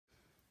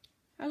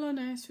Hello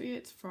Nursery,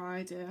 it's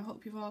Friday. I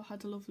hope you've all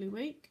had a lovely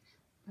week.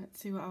 Let's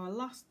see what our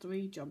last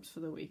 3 jobs for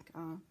the week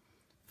are.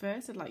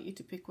 First, I'd like you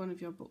to pick one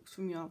of your books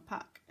from your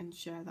pack and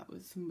share that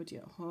with somebody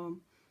at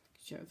home.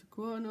 Share it with a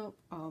grown-up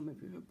or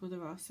maybe with a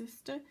brother or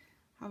sister.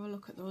 Have a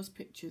look at those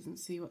pictures and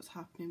see what's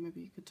happening.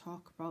 Maybe you could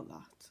talk about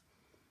that.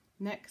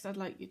 Next, I'd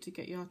like you to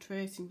get your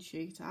tracing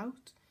sheet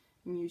out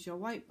and use your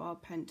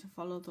whiteboard pen to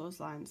follow those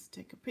lines.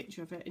 Take a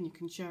picture of it and you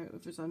can share it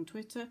with us on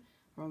Twitter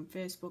or on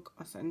Facebook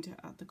or send it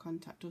at the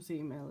contact us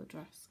email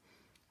address.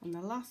 And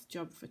the last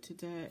job for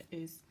today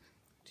is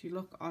to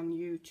look on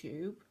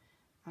YouTube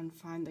and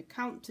find the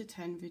count to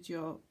 10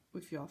 video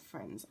with your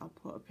friends. I'll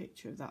put a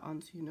picture of that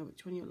on so you know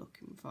which one you're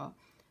looking for.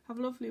 Have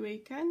a lovely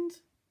weekend.